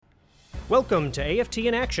Welcome to AFT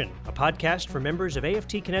in Action, a podcast for members of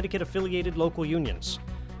AFT Connecticut-affiliated local unions.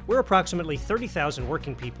 We're approximately 30,000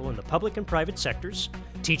 working people in the public and private sectors,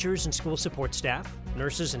 teachers and school support staff,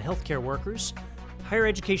 nurses and healthcare workers, higher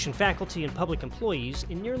education faculty and public employees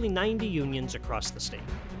in nearly 90 unions across the state.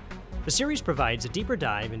 The series provides a deeper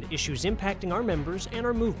dive into issues impacting our members and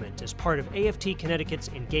our movement as part of AFT Connecticut's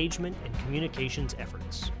engagement and communications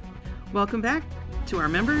efforts. Welcome back to our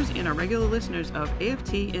members and our regular listeners of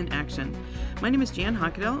AFT in Action. My name is Jan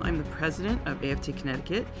Hockadell. I'm the president of AFT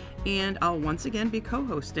Connecticut, and I'll once again be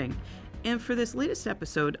co-hosting. And for this latest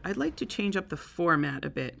episode, I'd like to change up the format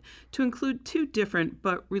a bit to include two different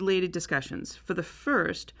but related discussions. For the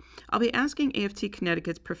first, I'll be asking AFT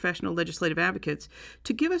Connecticut's professional legislative advocates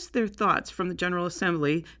to give us their thoughts from the General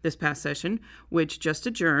Assembly this past session, which just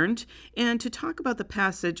adjourned, and to talk about the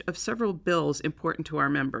passage of several bills important to our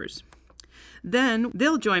members. Then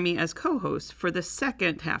they'll join me as co-hosts for the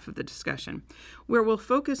second half of the discussion, where we'll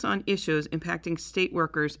focus on issues impacting state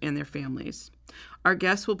workers and their families. Our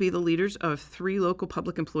guests will be the leaders of 3 local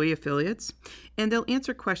public employee affiliates, and they'll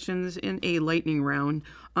answer questions in a lightning round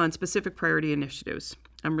on specific priority initiatives.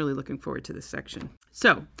 I'm really looking forward to this section.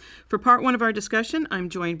 So, for part 1 of our discussion, I'm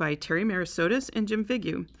joined by Terry Marisotis and Jim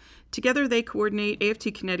Vigue. Together, they coordinate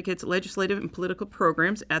AFT Connecticut's legislative and political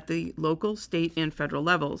programs at the local, state, and federal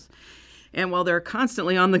levels. And while they're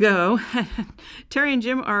constantly on the go, Terry and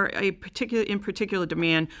Jim are in particular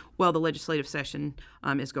demand while the legislative session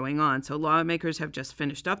is going on. So lawmakers have just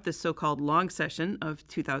finished up this so-called long session of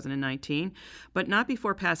 2019, but not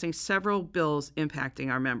before passing several bills impacting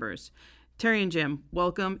our members. Terry and Jim,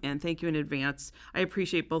 welcome and thank you in advance. I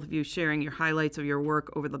appreciate both of you sharing your highlights of your work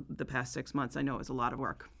over the past 6 months. I know it was a lot of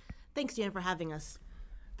work. Thanks, Jan, for having us.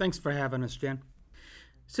 Thanks for having us, Jan.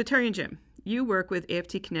 So Terry and Jim, you work with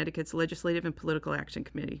AFT Connecticut's Legislative and Political Action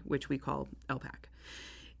Committee, which we call LPAC.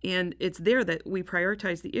 And it's there that we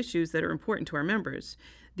prioritize the issues that are important to our members.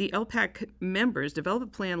 The LPAC members developed a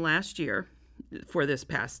plan last year for this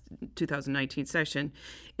past 2019 session,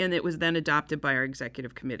 and it was then adopted by our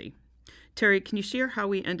executive committee. Terry, can you share how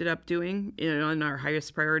we ended up doing on our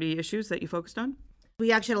highest priority issues that you focused on?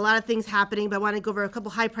 We actually had a lot of things happening, but I want to go over a couple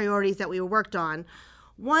high priorities that we worked on.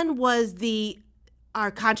 One was our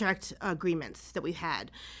contract agreements that we had.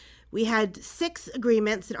 We had 6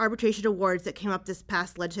 agreements and arbitration awards that came up this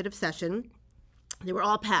past legislative session. They were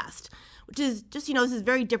all passed, which is just, this is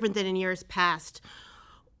very different than in years past.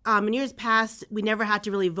 In years past, we never had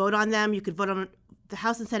to really vote on them. You could vote on, the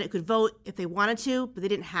House and Senate could vote if they wanted to, but they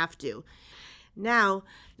didn't have to. Now,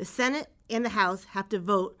 the Senate and the House have to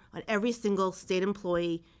vote on every single state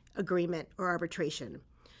employee agreement or arbitration.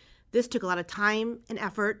 This took a lot of time and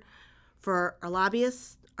effort for our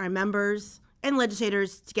lobbyists, our members, and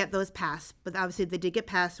legislators to get those passed. But obviously they did get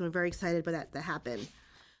passed, and we're very excited by that happened.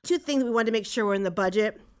 2 things we wanted to make sure were in the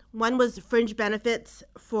budget. One was fringe benefits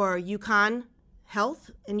for UConn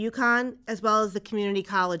Health and UConn, as well as the community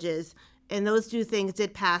colleges. And those 2 things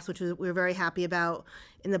did pass, which we were very happy about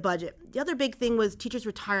in the budget. The other big thing was teachers'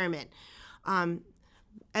 retirement.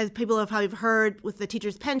 As people have probably heard with the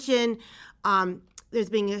teachers' pension, there's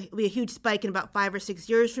been a huge spike in about 5 or 6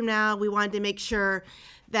 years from now. We wanted to make sure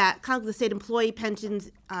that kind of the state employee pensions,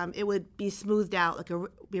 it would be smoothed out, like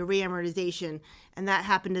be a reamortization. And that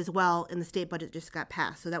happened as well in the state budget just got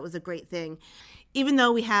passed. So that was a great thing. Even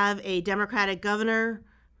though we have a Democratic governor,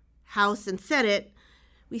 House, and Senate,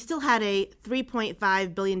 we still had a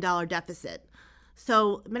 $3.5 billion deficit.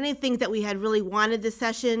 So many things that we had really wanted this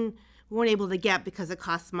session, we weren't able to get because it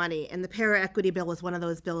costs money. And the para-equity bill was one of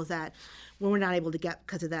those bills that we were not able to get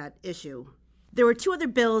because of that issue. There were 2 other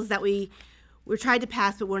bills that we tried to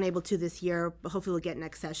pass but weren't able to this year, but hopefully we'll get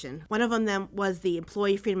next session. One of them was the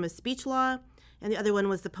Employee Freedom of Speech Law, and the other one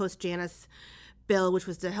was the Post-Janus bill, which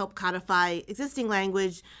was to help codify existing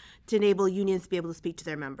language to enable unions to be able to speak to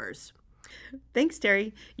their members. Thanks,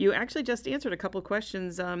 Terry. You actually just answered a couple of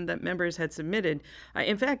questions that members had submitted.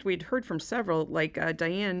 In fact, we'd heard from several, like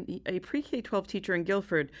Diane, a pre-K-12 teacher in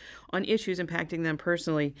Guilford, on issues impacting them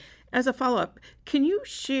personally. As a follow-up, can you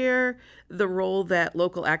share the role that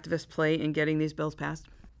local activists play in getting these bills passed?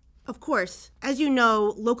 Of course. As you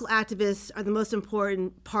know, local activists are the most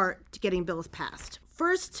important part to getting bills passed.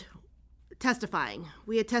 First, testifying.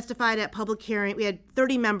 We had testified at public hearing. We had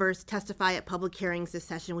 30 members testify at public hearings this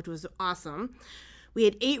session, which was awesome. We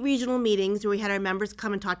had 8 regional meetings where we had our members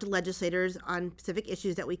come and talk to legislators on specific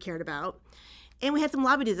issues that we cared about. And we had some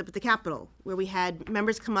lobby days up at the Capitol where we had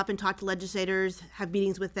members come up and talk to legislators, have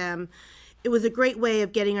meetings with them. It was a great way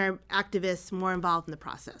of getting our activists more involved in the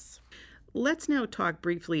process. Let's now talk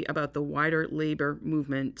briefly about the wider labor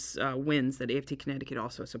movement's wins that AFT Connecticut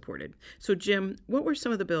also supported. So, Jim, what were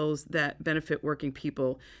some of the bills that benefit working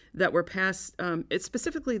people that were passed,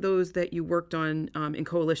 specifically those that you worked on in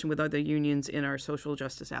coalition with other unions and our social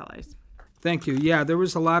justice allies? Thank you. Yeah, there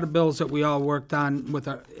was a lot of bills that we all worked on with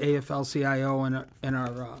our AFL-CIO and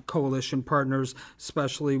our coalition partners,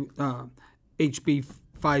 especially HB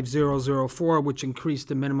 5004, which increased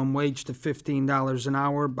the minimum wage to $15 an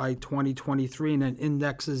hour by 2023 and then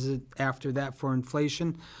indexes it after that for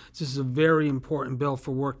inflation. This is a very important bill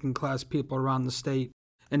for working class people around the state.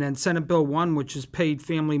 And then Senate Bill 1, which is paid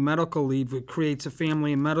family medical leave, it creates a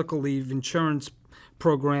family and medical leave insurance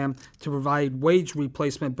program to provide wage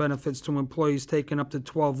replacement benefits to employees taking up to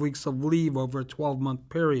 12 weeks of leave over a 12-month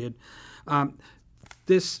period.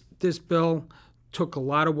 This bill took a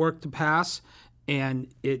lot of work to pass, and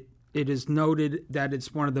it is noted that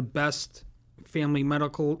it's one of the best family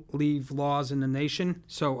medical leave laws in the nation.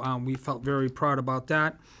 So we felt very proud about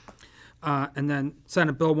that. And then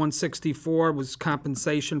Senate Bill 164 was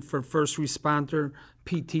compensation for first responder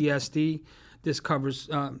PTSD. This covers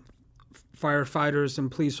firefighters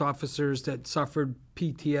and police officers that suffered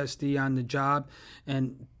PTSD on the job.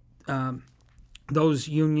 And those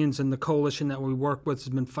unions and the coalition that we work with has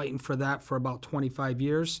been fighting for that for about 25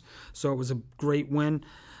 years. So it was a great win.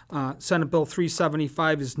 Senate Bill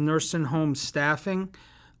 375 is nursing home staffing.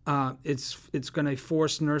 It's going to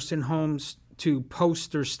force nursing homes to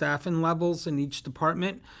post their staffing levels in each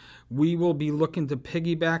department. We will be looking to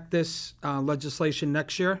piggyback this legislation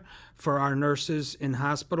next year for our nurses in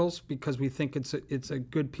hospitals because we think it's a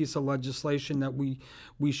good piece of legislation that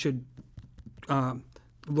we should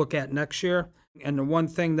look at next year. And the one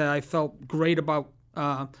thing that I felt great about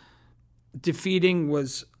defeating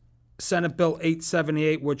was Senate Bill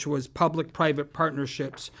 878, which was public-private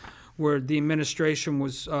partnerships, where the administration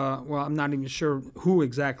was, I'm not even sure who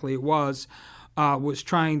exactly it was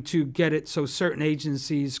trying to get it so certain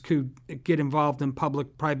agencies could get involved in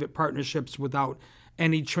public-private partnerships without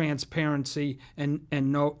any transparency and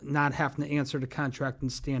not having to answer the Contract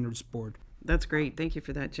and Standards Board. That's great. Thank you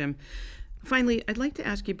for that, Jim. Finally, I'd like to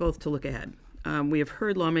ask you both to look ahead. We have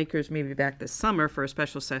heard lawmakers may be back this summer for a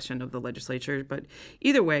special session of the legislature, but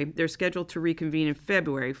either way, they're scheduled to reconvene in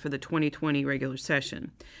February for the 2020 regular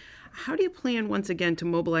session. How do you plan once again to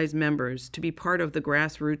mobilize members to be part of the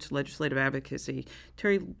grassroots legislative advocacy?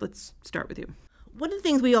 Terry, let's start with you. One of the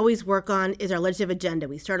things we always work on is our legislative agenda.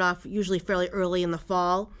 We start off usually fairly early in the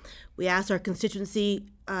fall. We ask our constituency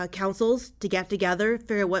councils to get together,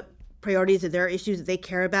 figure out what priorities are their issues that they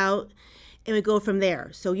care about, and we go from there.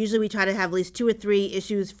 So usually we try to have at least 2 or 3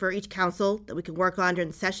 issues for each council that we can work on during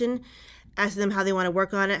the session, ask them how they want to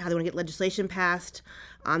work on it, how they want to get legislation passed.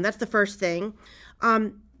 That's the first thing.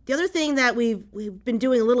 The other thing that we've been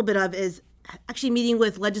doing a little bit of is actually meeting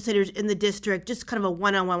with legislators in the district, just kind of a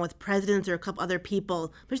one-on-one with presidents or a couple other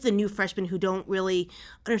people, especially the new freshmen who don't really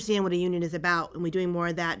understand what a union is about. And we're doing more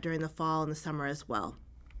of that during the fall and the summer as well.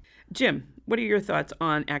 Jim, what are your thoughts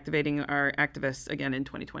on activating our activists again in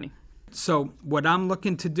 2020? So what I'm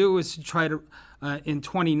looking to do is to try to, in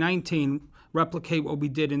 2019, replicate what we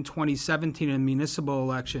did in 2017 in municipal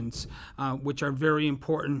elections, which are very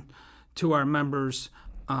important to our members.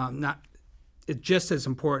 It's just as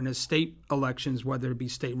important as state elections, whether it be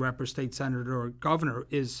state rep or state senator or governor,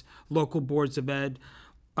 is local boards of ed,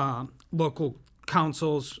 local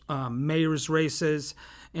councils, mayor's races.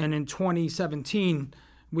 And in 2017,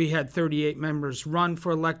 we had 38 members run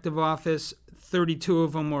for elective office. 32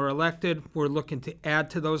 of them were elected. We're looking to add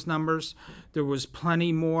to those numbers. There was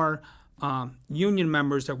plenty more union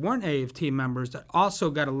members that weren't AFT members that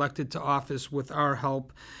also got elected to office with our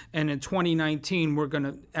help. And in 2019, we're going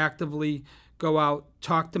to actively go out,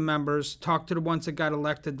 talk to members, talk to the ones that got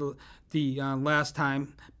elected the last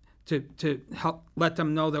time to help let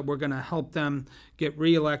them know that we're going to help them get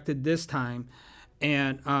reelected this time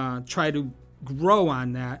and try to grow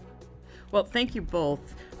on that. Well, thank you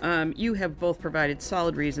both. You have both provided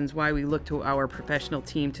solid reasons why we look to our professional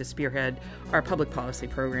team to spearhead our public policy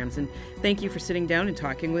programs. And thank you for sitting down and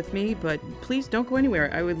talking with me. But please don't go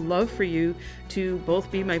anywhere. I would love for you to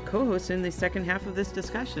both be my co-hosts in the second half of this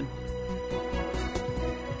discussion.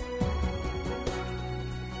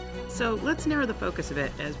 So let's narrow the focus a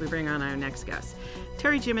bit as we bring on our next guest.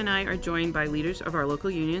 Terry, Jim, and I are joined by leaders of our local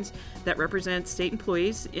unions that represent state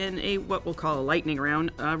employees in a what we'll call a lightning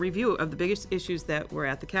round review of the biggest issues that were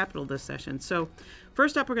at the Capitol this session. So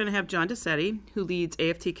first up, we're going to have John DeSetti, who leads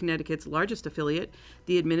AFT Connecticut's largest affiliate,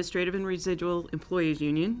 the Administrative and Residual Employees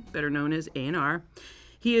Union, better known as A&R.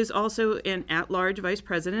 He is also an at-large vice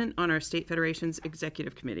president on our state federation's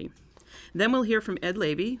executive committee. Then we'll hear from Ed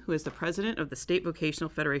Levy, who is the president of the State Vocational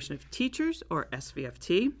Federation of Teachers, or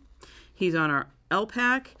SVFT. He's on our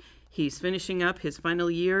LPAC. He's finishing up his final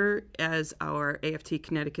year as our AFT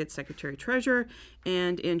Connecticut Secretary Treasurer,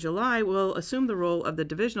 and in July will assume the role of the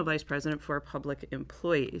Divisional Vice President for Public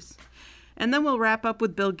Employees. And then we'll wrap up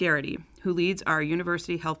with Bill Garrity, who leads our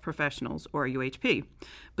University Health Professionals, or UHP.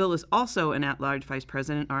 Bill is also an at-large vice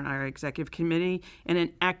president on our executive committee and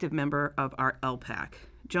an active member of our LPAC.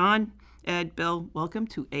 John, Ed, Bill, welcome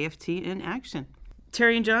to AFT in Action.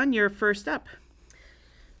 Terry and John, you're first up.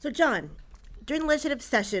 So, John, during the legislative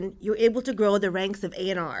session, you were able to grow the ranks of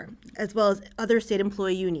A&R, as well as other state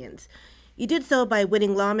employee unions. You did so by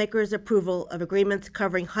winning lawmakers' approval of agreements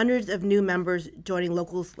covering hundreds of new members joining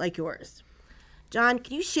locals like yours. John,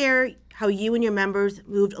 can you share how you and your members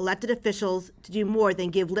moved elected officials to do more than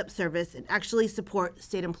give lip service and actually support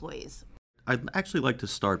state employees? I'd actually like to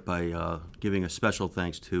start by giving a special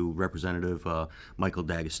thanks to Representative Michael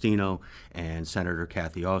D'Agostino and Senator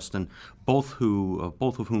Kathy Austin, both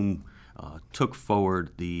of whom took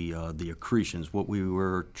forward the accretions. What we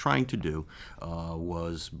were trying to do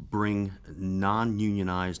was bring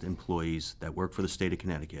non-unionized employees that work for the state of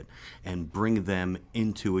Connecticut and bring them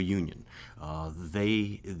into a union.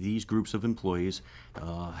 These groups of employees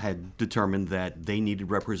had determined that they needed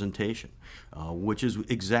representation, which is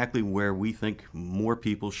exactly where we think more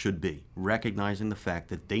people should be, recognizing the fact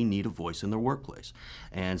that they need a voice in their workplace.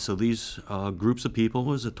 And so these groups of people,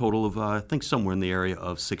 was a total of, I think, somewhere in the area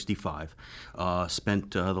of 65,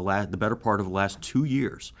 spent the better part of the last 2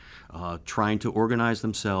 years trying to organize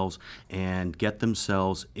themselves and get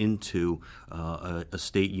themselves into a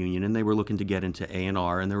state union. And they were looking to get into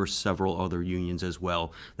A&R, and there were several other unions as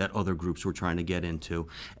well that other groups were trying to get into.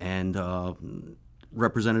 And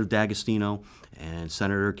Representative D'Agostino and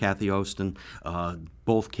Senator Kathy Austin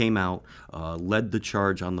both came out, led the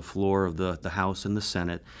charge on the floor of the House and the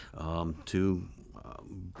Senate to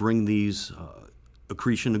bring these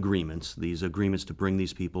accretion agreements, these agreements to bring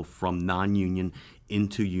these people from non-union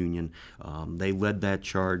into union. They led that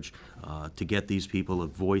charge to get these people a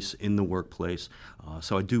voice in the workplace.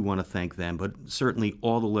 So I do want to thank them, but certainly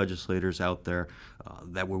all the legislators out there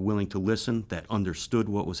that were willing to listen, that understood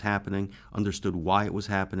what was happening, understood why it was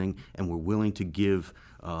happening, and were willing to give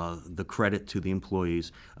the credit to the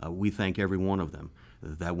employees. We thank every one of them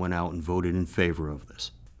that went out and voted in favor of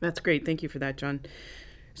this. That's great. Thank you for that, John.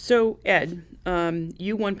 So, Ed,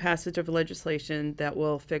 you won passage of legislation that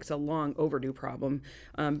will fix a long overdue problem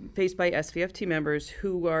faced by SVFT members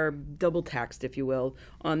who are double taxed, if you will,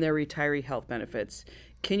 on their retiree health benefits.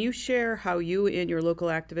 Can you share how you and your local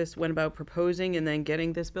activists went about proposing and then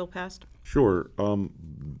getting this bill passed? Sure.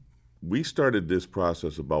 We started this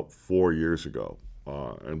process about 4 years ago,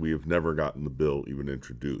 and we have never gotten the bill even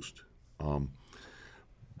introduced.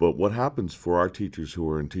 But what happens for our teachers who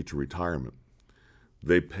are in teacher retirement,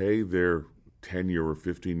 they pay their 10-year or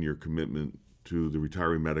 15-year commitment to the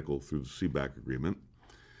retiree medical through the CBAC agreement.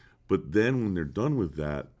 But then when they're done with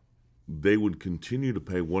that, they would continue to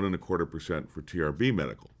pay 1.25% for TRB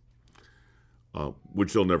medical,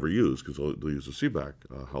 which they'll never use because they'll use the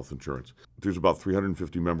CBAC health insurance. There's about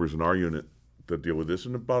 350 members in our unit that deal with this,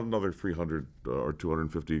 and about another 300 or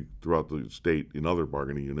 250 throughout the state in other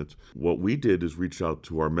bargaining units. What we did is reach out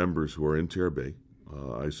to our members who are in TRB.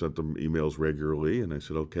 I sent them emails regularly, and I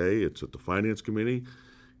said, okay, it's at the Finance Committee.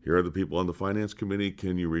 Here are the people on the Finance Committee.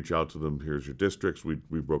 Can you reach out to them? Here's your districts. We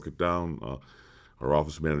broke it down. Our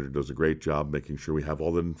office manager does a great job making sure we have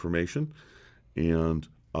all that information. And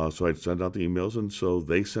so I sent out the emails, and so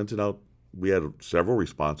they sent it out. We had several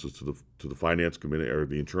responses to the Finance Committee, or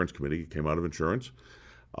the Insurance Committee. It came out of Insurance.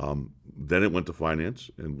 Then it went to Finance,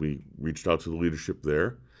 and we reached out to the leadership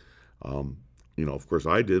there. Of course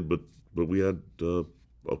I did, but we had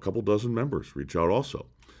a couple dozen members reach out also.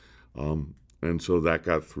 And so that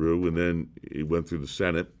got through, and then it went through the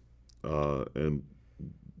Senate, and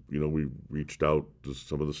we reached out to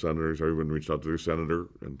some of the senators. Everyone reached out to their senator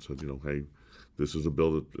and said, hey, this is a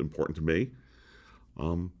bill that's important to me.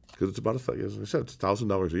 Because it's about, as I said, it's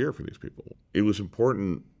 $1,000 a year for these people. It was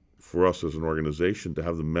important for us as an organization to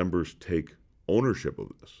have the members take ownership of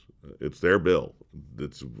this. It's their bill.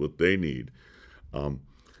 It's what they need.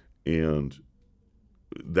 And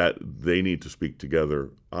that they need to speak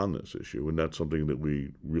together on this issue. And that's something that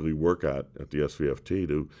we really work at the SVFT,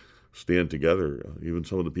 to stand together. Even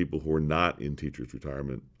some of the people who are not in teachers'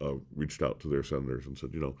 retirement reached out to their senators and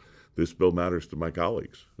said, this bill matters to my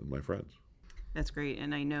colleagues and my friends. That's great,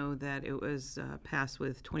 and I know that it was passed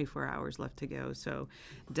with 24 hours left to go. So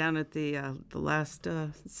down at the last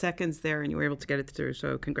seconds there, and you were able to get it through,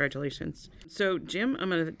 so congratulations. So Jim, I'm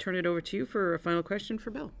going to turn it over to you for a final question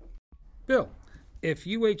for Bill. Bill, if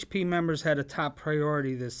UHP members had a top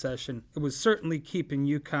priority this session, it was certainly keeping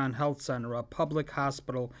UConn Health Center a public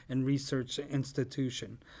hospital and research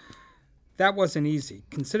institution. That wasn't easy,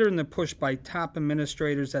 considering the push by top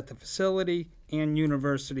administrators at the facility and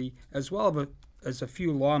university, as well as a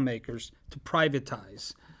few lawmakers, to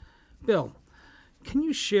privatize. Bill, can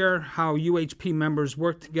you share how UHP members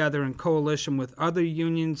work together in coalition with other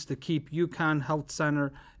unions to keep UConn Health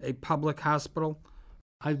Center a public hospital?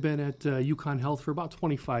 I've been at UConn Health for about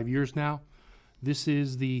 25 years now. This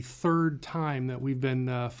is the third time that we've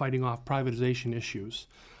been fighting off privatization issues.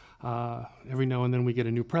 Every now and then we get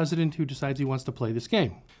a new president who decides he wants to play this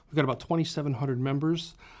game. We've got about 2,700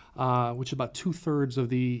 members, which is about 2/3 of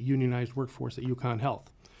the unionized workforce at UConn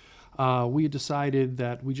Health. We had decided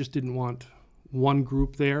that we just didn't want one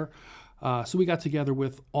group there, so we got together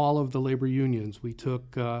with all of the labor unions. We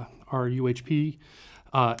took our UHP,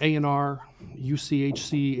 A&R,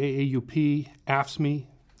 UCHC, AAUP, AFSCME,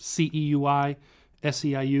 CEUI,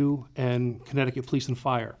 SEIU, and Connecticut Police and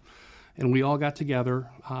Fire. And we all got together,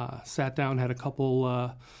 sat down, had a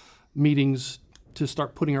couple meetings to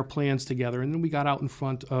start putting our plans together, and then we got out in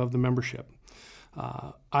front of the membership.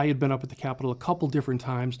 I had been up at the Capitol a couple different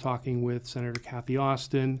times talking with Senator Kathy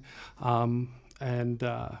Austin, and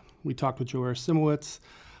we talked with Joe Simowitz.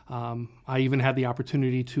 I even had the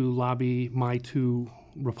opportunity to lobby my two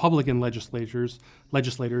Republican legislators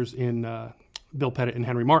in Bill Pettit and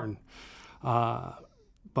Henry Martin.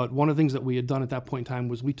 But one of the things that we had done at that point in time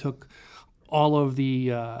was we took all of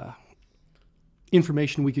the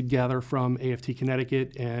information we could gather from AFT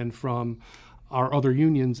Connecticut and from our other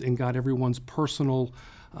unions and got everyone's personal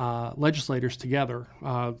legislators together,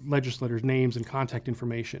 legislators' names and contact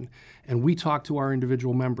information. And we talked to our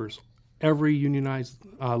individual members, every unionized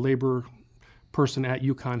labor person at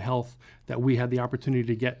UConn Health that we had the opportunity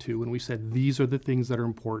to get to. And we said, these are the things that are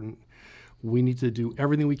important. We need to do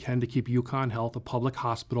everything we can to keep UConn Health a public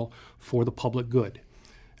hospital for the public good.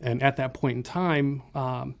 And at that point in time,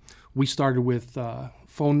 we started with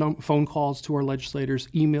phone calls to our legislators,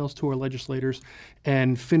 emails to our legislators,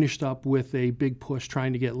 and finished up with a big push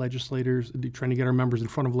trying to get our members in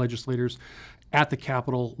front of legislators at the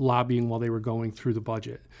Capitol lobbying while they were going through the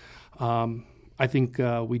budget. I think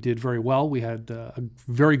we did very well. We had a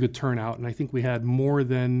very good turnout, and I think we had more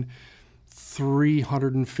than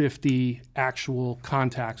 350 actual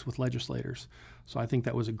contacts with legislators. So I think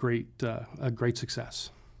that was a great success.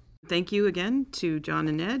 Thank you again to John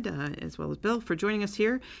and Ned, as well as Bill, for joining us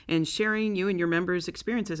here and sharing you and your members'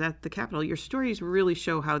 experiences at the Capitol. Your stories really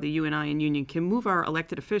show how the UNI and union can move our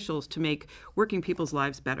elected officials to make working people's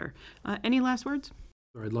lives better. Any last words?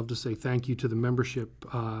 I'd love to say thank you to the membership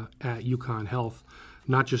at UConn Health,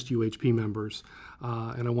 not just UHP members.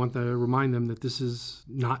 And I want to remind them that this is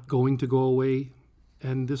not going to go away,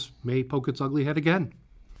 and this may poke its ugly head again.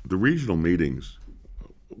 The regional meetings,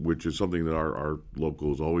 which is something that our local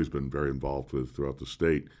has always been very involved with throughout the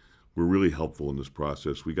state, were really helpful in this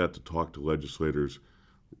process. We got to talk to legislators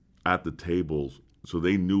at the tables so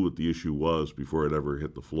they knew what the issue was before it ever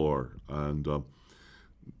hit the floor. And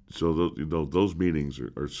so those meetings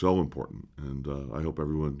are so important. And I hope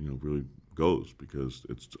everyone really goes, because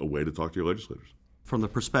it's a way to talk to your legislators. From the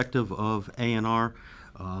perspective of A&R,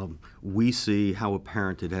 we see how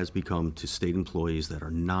apparent it has become to state employees that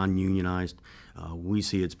are non-unionized. We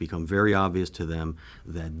see it's become very obvious to them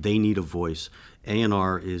that they need a voice.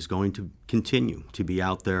 A&R is going to continue to be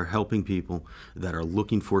out there helping people that are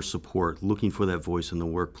looking for support, looking for that voice in the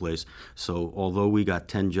workplace. So although we got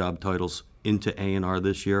 10 job titles into A&R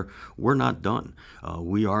this year, we're not done.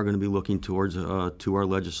 We are going to be looking towards to our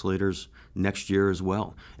legislators next year as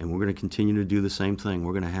well, and we're going to continue to do the same thing.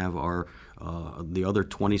 We're going to have our the other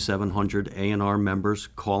 2,700 A&R members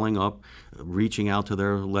calling up, reaching out to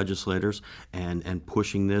their legislators, and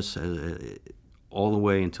pushing this all the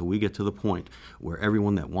way until we get to the point where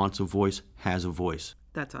everyone that wants a voice has a voice.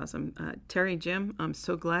 That's awesome. Terry, Jim, I'm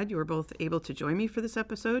so glad you were both able to join me for this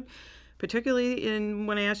episode, particularly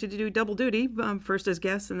when I asked you to do double duty, first as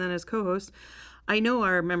guests and then as co-hosts. I know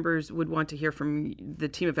our members would want to hear from the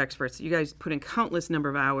team of experts. You guys put in countless number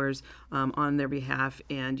of hours on their behalf,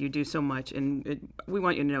 and you do so much, and we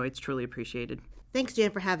want you to know it's truly appreciated. Thanks,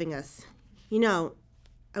 Jan, for having us. I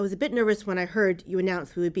was a bit nervous when I heard you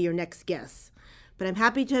announce we would be your next guests, but I'm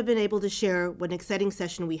happy to have been able to share what an exciting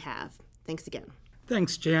session we have. Thanks again.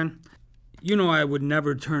 Thanks, Jan. I would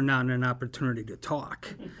never turn down an opportunity to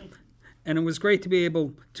talk. And it was great to be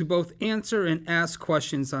able to both answer and ask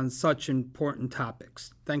questions on such important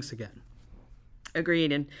topics. Thanks again.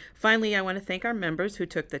 Agreed. And finally, I want to thank our members who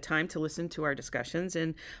took the time to listen to our discussions.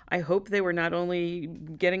 And I hope they were not only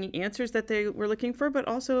getting answers that they were looking for, but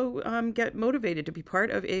also get motivated to be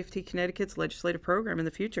part of AFT Connecticut's legislative program in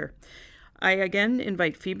the future. I again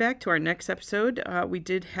invite feedback to our next episode. We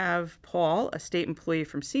did have Paul, a state employee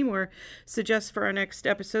from Seymour, suggest for our next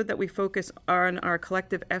episode that we focus on our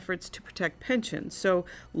collective efforts to protect pensions. So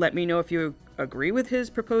let me know if you agree with his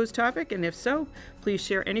proposed topic, and if so, please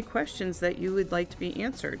share any questions that you would like to be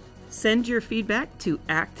answered. Send your feedback to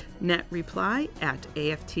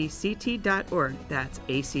actnetreply@aftct.org. That's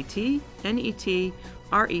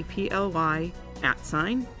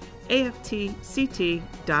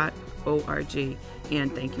actnetreply@aftct.org.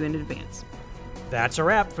 And thank you in advance. That's a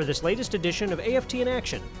wrap for this latest edition of AFT in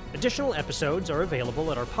Action. Additional episodes are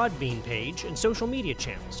available at our Podbean page and social media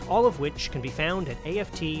channels, all of which can be found at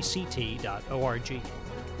aftct.org.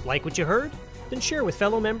 Like what you heard? Then share with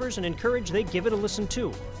fellow members and encourage they give it a listen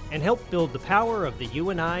too, and help build the power of the U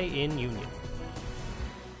and I in union.